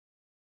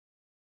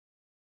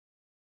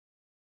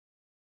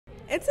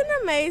It's an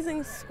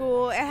amazing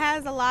school. It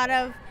has a lot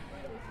of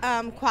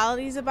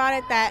qualities about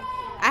it that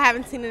I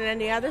haven't seen in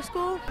any other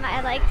school. I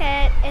like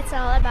that it's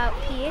all about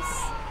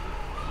peace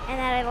and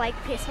that I like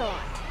peace a lot.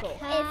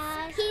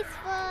 It's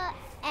peaceful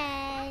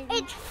and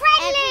it's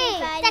friendly!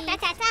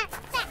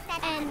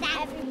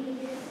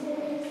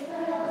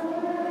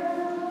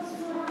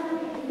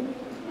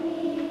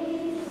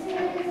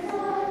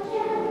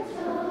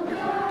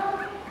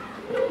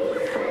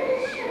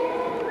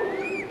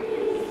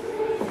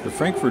 The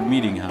Frankford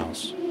Meeting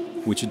House,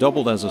 which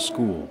doubled as a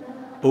school,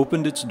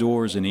 opened its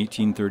doors in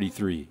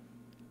 1833.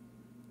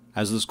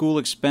 As the school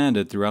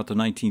expanded throughout the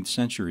 19th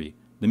century,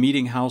 the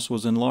meeting house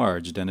was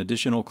enlarged and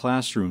additional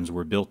classrooms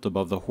were built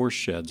above the horse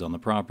sheds on the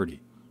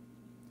property.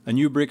 A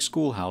new brick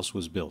schoolhouse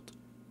was built.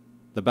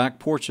 The back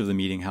porch of the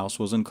meeting house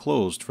was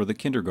enclosed for the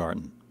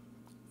kindergarten.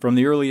 From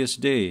the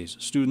earliest days,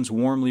 students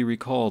warmly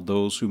recalled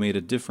those who made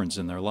a difference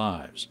in their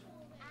lives.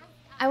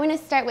 I want to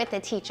start with the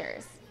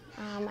teachers.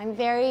 I'm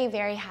very,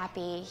 very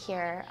happy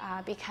here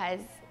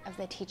because of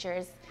the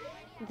teachers.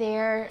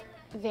 They're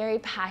very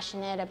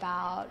passionate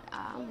about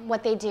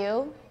what they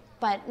do,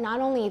 but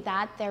not only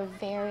that, they're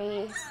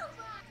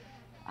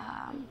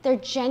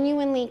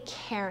genuinely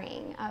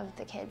caring of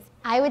the kids.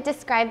 I would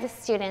describe the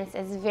students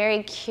as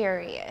very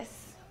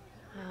curious.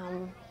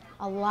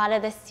 A lot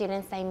of the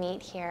students I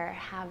meet here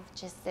have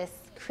just this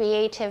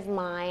creative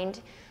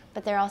mind,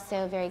 but they're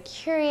also very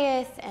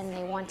curious and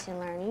they want to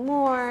learn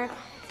more.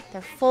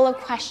 They're full of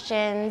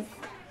questions,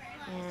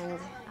 and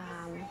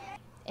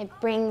it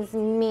brings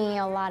me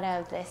a lot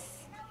of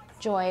this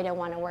joy to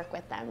want to work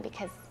with them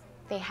because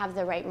they have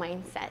the right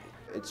mindset.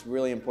 It's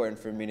really important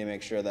for me to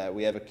make sure that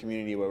we have a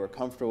community where we're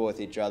comfortable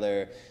with each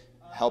other,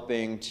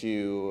 helping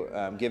to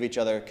give each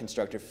other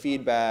constructive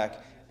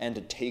feedback and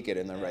to take it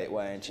in the right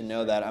way, and to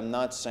know that I'm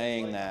not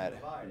saying that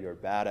you're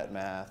bad at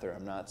math or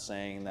I'm not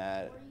saying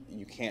that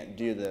you can't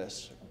do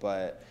this,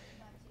 but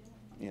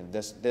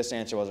this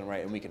answer wasn't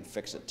right and we can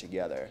fix it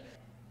together.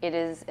 It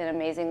is an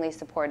amazingly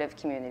supportive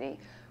community.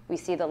 We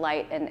see the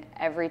light in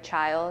every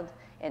child,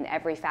 in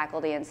every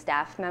faculty and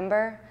staff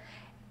member,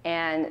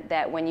 and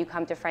that when you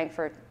come to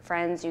Frankford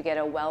Friends, you get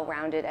a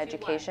well-rounded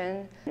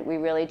education. We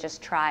really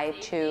just try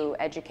to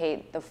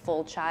educate the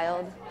full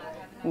child,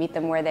 meet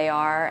them where they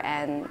are,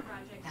 and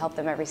help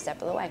them every step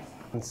of the way.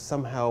 And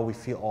somehow we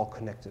feel all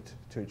connected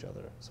to each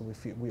other. So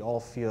we all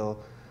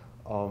feel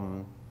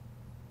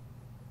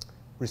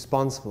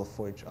responsible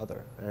for each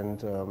other,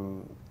 and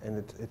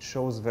it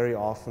shows very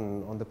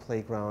often on the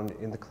playground,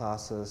 in the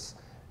classes,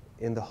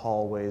 in the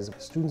hallways.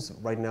 Students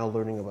right now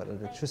learning about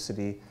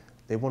electricity,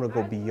 they want to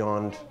go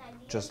beyond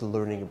just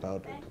learning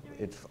about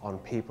it on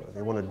paper.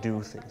 They want to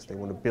do things, they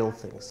want to build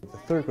things. The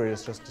third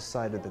graders just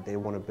decided that they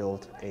want to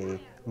build a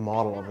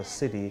model of a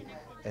city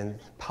and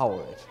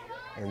power it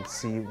and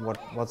see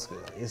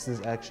is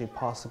this actually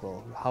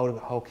possible?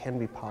 How can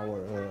we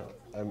power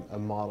a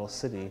model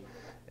city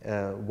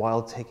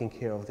while taking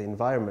care of the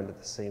environment at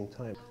the same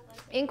time?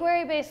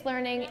 Inquiry-based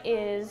learning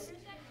is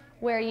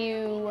where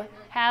you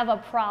have a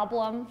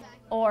problem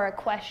or a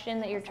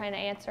question that you're trying to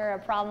answer, a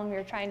problem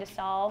you're trying to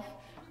solve,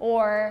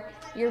 or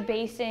you're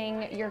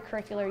basing your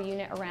curricular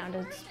unit around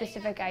a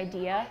specific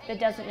idea that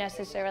doesn't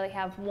necessarily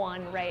have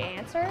one right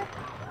answer.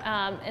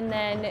 And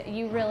then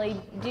you really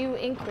do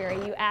inquiry.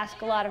 You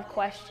ask a lot of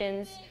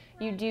questions,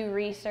 you do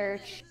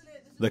research.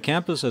 The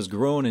campus has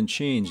grown and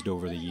changed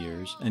over the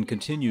years and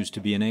continues to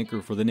be an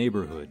anchor for the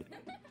neighborhood.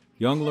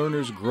 Young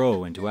learners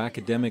grow into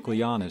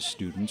academically honest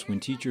students when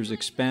teachers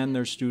expand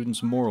their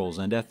students' morals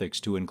and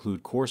ethics to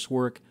include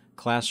coursework,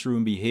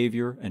 classroom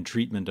behavior, and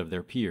treatment of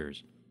their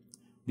peers.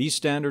 These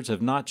standards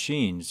have not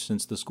changed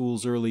since the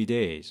school's early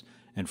days,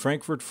 and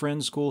Frankford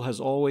Friends School has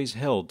always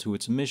held to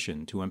its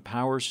mission to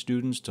empower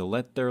students to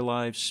let their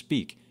lives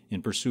speak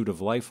in pursuit of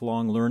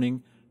lifelong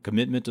learning,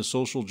 commitment to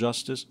social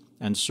justice,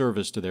 and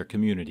service to their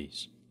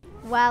communities.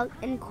 Well,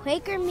 in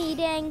Quaker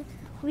meeting,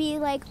 we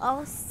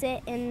all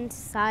sit in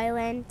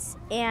silence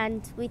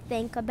and we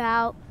think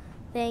about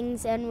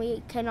things, and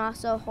we can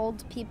also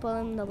hold people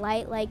in the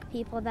light, like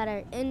people that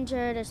are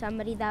injured or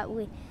somebody that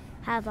we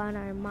have on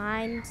our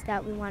minds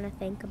that we want to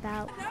think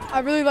about. I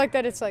really like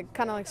that it's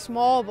kind of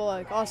small,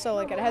 but also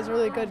it has a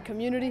really good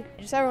community.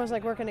 Just everyone's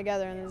working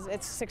together and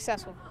it's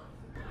successful.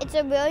 It's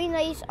a really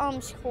nice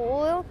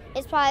school.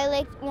 It's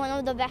probably one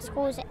of the best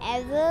schools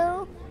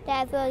ever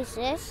that ever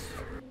exists.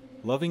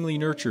 Lovingly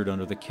nurtured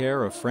under the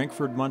care of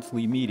Frankford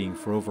Monthly Meeting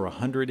for over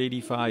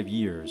 185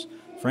 years,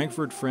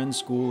 Frankford Friends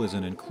School is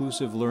an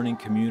inclusive learning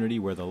community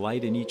where the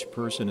light in each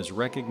person is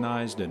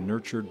recognized and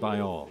nurtured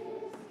by all.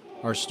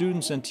 Our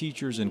students and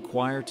teachers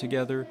inquire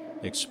together,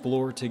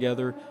 explore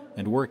together,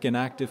 and work in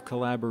active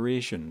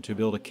collaboration to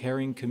build a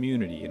caring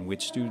community in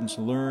which students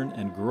learn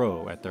and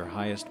grow at their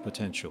highest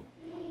potential.